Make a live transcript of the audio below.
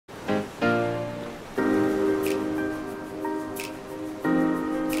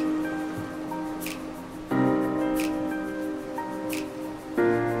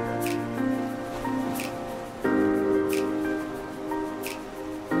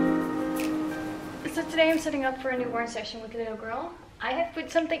today I'm setting up for a newborn session with a little girl. I have put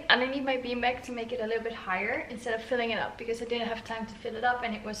something underneath my beanbag to make it a little bit higher instead of filling it up because I didn't have time to fill it up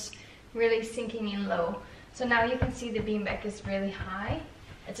and it was really sinking in low. So now you can see the beanbag is really high.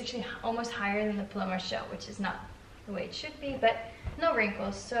 It's actually almost higher than the plumber shell, which is not the way it should be, but no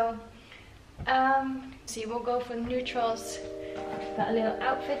wrinkles. So see, we'll go for neutrals. Got a little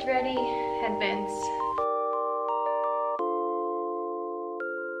outfit ready, headbands.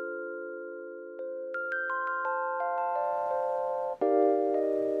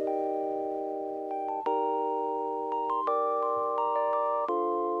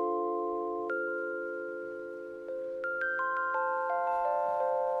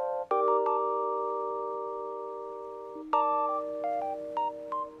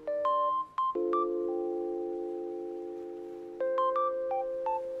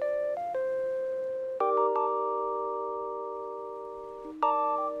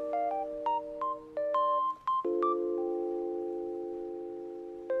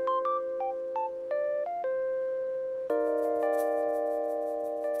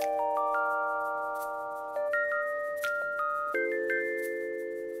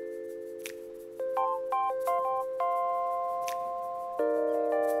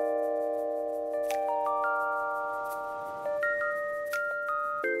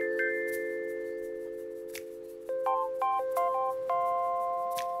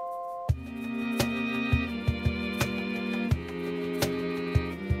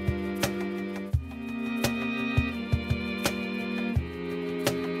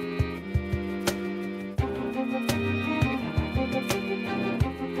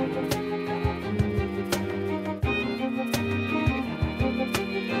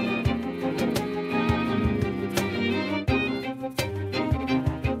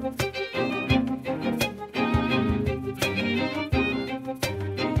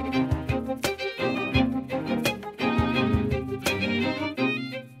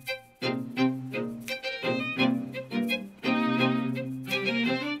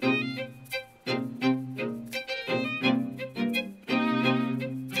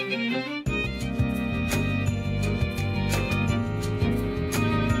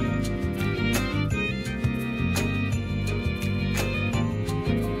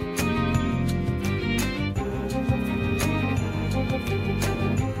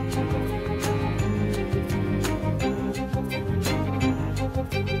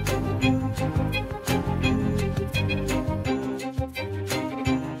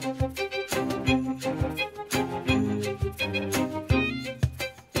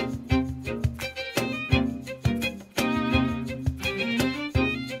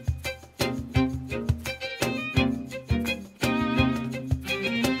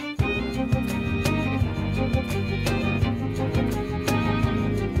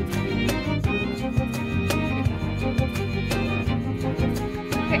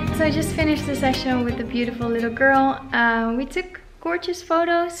 So I just finished the session with the beautiful little girl. We took gorgeous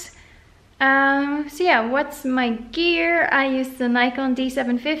photos. So yeah, what's my gear? I used the Nikon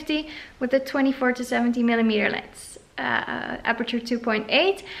D750 with the 24-70mm lens. Aperture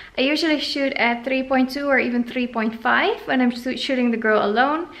 2.8. I usually shoot at 3.2 or even 3.5 when I'm shooting the girl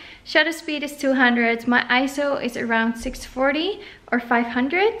alone. Shutter speed is 200. My ISO is around 640 or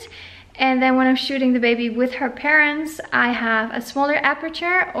 500. And then when I'm shooting the baby with her parents, I have a smaller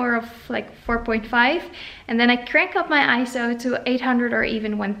aperture or of like 4.5. And then I crank up my ISO to 800 or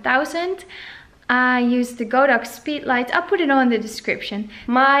even 1000. I use the Godox Speedlite. I'll put it on the description.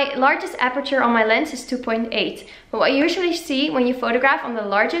 My largest aperture on my lens is 2.8. But what you usually see when you photograph on the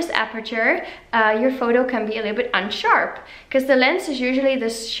largest aperture, your photo can be a little bit unsharp. Because the lens is usually the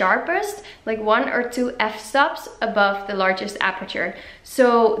sharpest, like 1 or 2 f-stops above the largest aperture.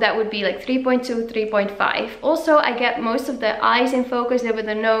 So that would be like 3.2, 3.5. Also, I get most of the eyes in focus, with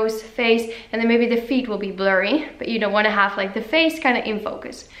the nose, face, and then maybe the feet will be blurry. But you don't want to have like the face kind of in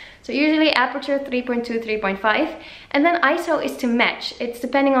focus. So usually aperture 3.2, 3.5, and then ISO is to match. It's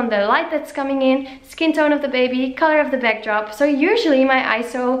depending on the light that's coming in, skin tone of the baby, color of the backdrop. So usually my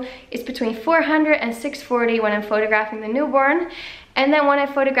ISO is between 400 and 640 when I'm photographing the newborn. And then when I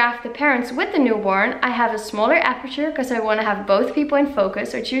photograph the parents with the newborn, I have a smaller aperture because I want to have both people in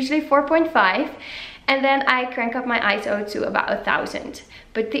focus. So it's usually 4.5. And then I crank up my ISO to about 1000.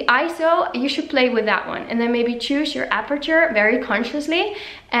 But the ISO, you should play with that one. And then maybe choose your aperture very consciously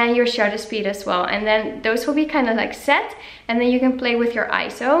and your shutter speed as well. And then those will be kind of like set. And then you can play with your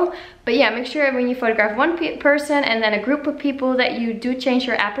ISO. But yeah, make sure when you photograph one person and then a group of people that you do change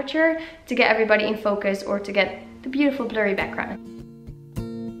your aperture to get everybody in focus or to get the beautiful blurry background.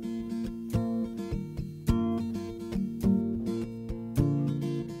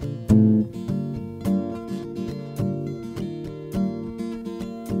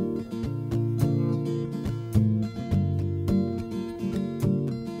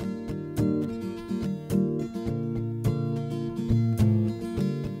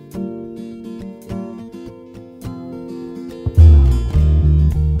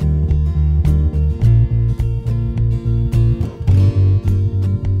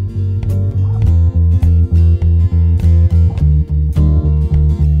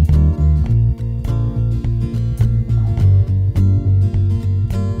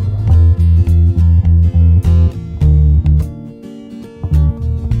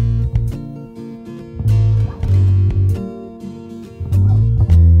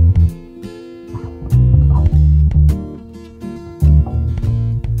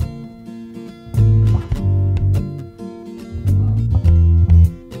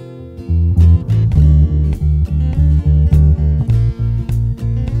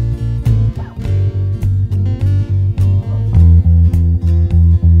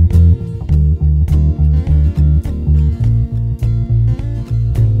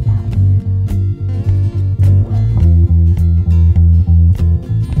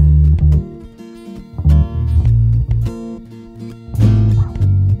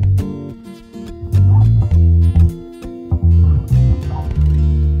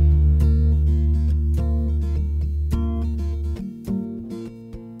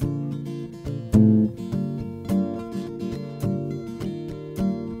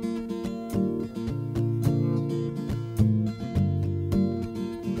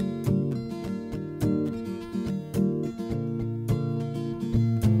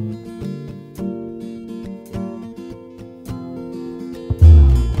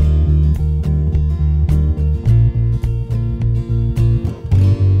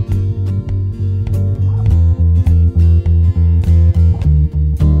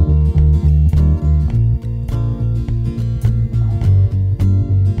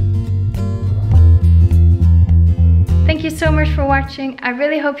 much for watching. I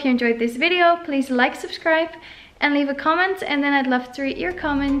really hope you enjoyed this video. Please like, subscribe, and leave a comment, and then I'd love to read your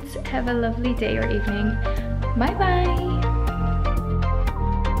comments. Have a lovely day or evening. Bye bye.